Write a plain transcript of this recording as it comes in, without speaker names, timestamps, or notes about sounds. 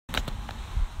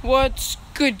What's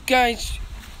good, guys?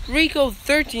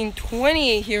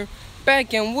 Rico1328 here, back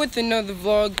again with another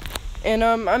vlog. And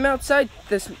I'm outside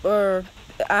this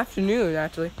afternoon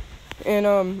actually, and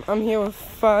I'm here with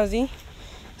Fozzie.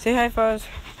 Say hi, Foz.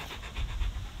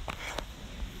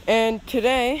 And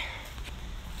today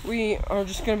we are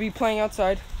just gonna be playing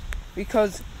outside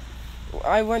because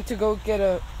I went to go get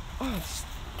a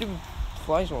stupid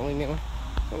flies won't leave me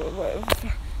alone.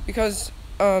 Because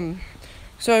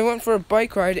so I went for a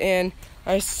bike ride and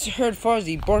I heard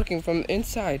Fozzie barking from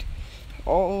inside.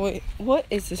 All the way. What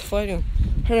is this fly doing?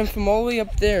 Heard him from all the way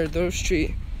up there, the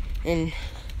street, and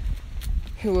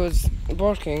he was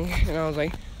barking, and I was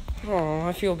like, oh,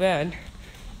 I feel bad.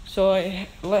 So I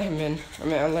let him in.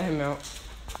 I let him out.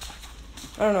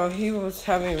 I don't know. He was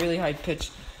having a really high pitch,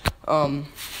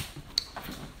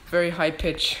 very high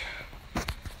pitch.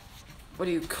 What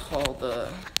do you call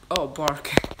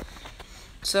bark?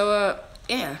 So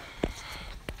yeah.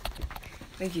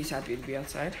 I think he's happy to be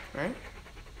outside, right?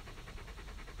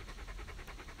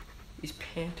 He's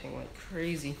panting like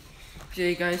crazy. So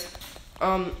you guys,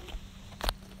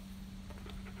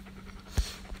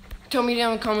 tell me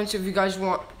down in the comments if you guys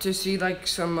want to see like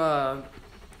some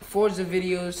Forza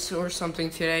videos or something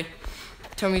today.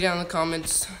 Tell me down in the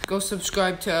comments. Go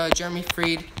subscribe to Jeremy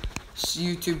Freed's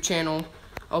YouTube channel.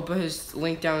 I'll put his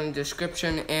link down in the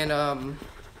description, and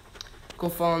go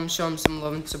follow him, show him some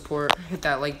love and support. Hit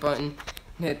that like button,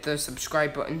 and hit the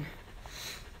subscribe button.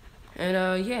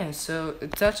 And yeah, so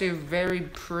it's actually a very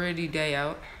pretty day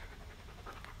out,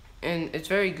 and it's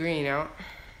very green out.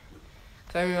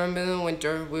 So I remember in the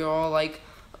winter we were all like,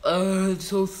 it's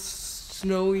so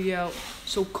snowy out,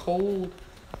 so cold.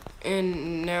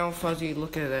 And now Fozzie,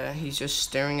 look at that, he's just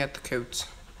staring at the coats.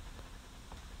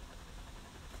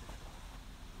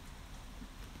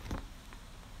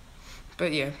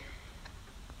 But yeah.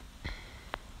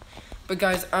 But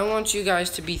guys, I want you guys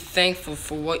to be thankful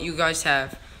for what you guys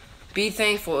have. Be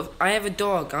thankful. If I have a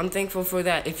dog, I'm thankful for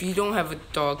that. If you don't have a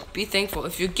dog, be thankful.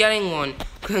 If you're getting one,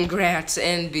 congrats,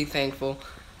 and be thankful.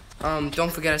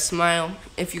 Don't forget to smile.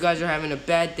 If you guys are having a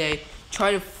bad day,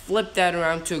 try to flip that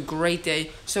around to a great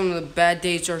day. Some of the bad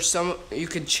days are you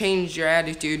could change your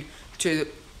attitude to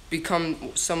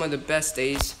become some of the best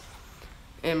days.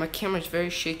 And my camera's very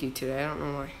shaky today. I don't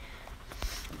know why.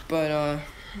 But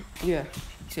yeah.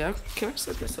 See, can I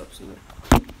set this up somewhere?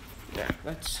 Yeah,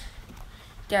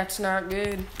 that's not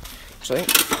good. So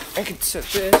I could set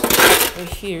this right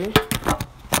here,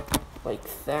 like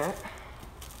that.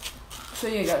 So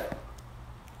you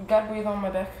gotta breathe on my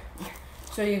back.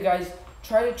 So you guys,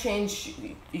 try to change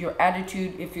your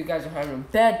attitude. If you guys are having a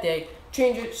bad day,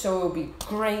 change it so it'll be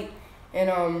great.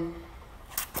 And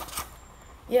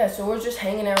yeah, so we're just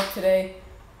hanging out today.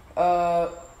 I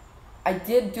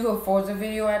did do a Forza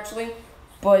video actually,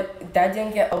 but that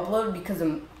didn't get uploaded because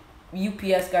the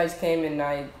UPS guys came and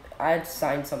I had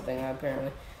signed something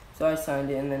apparently. So I signed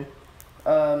it and then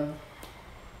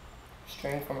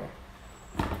string from it.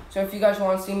 So if you guys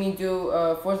want to see me do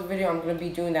a Forza video, I'm going to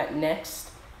be doing that next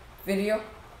video.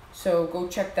 So go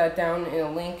check that down in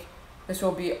a link. This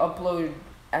will be uploaded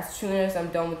as soon as I'm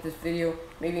done with this video,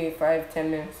 maybe 5-10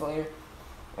 minutes later.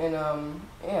 And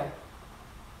yeah.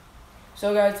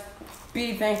 So guys,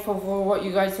 be thankful for what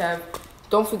you guys have.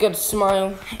 Don't forget to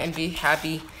smile and be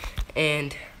happy.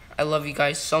 And I love you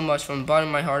guys so much from the bottom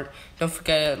of my heart. Don't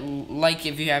forget to like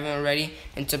if you haven't already,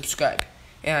 and subscribe.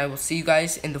 And I will see you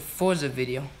guys in the Forza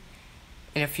video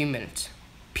in a few minutes.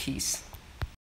 Peace.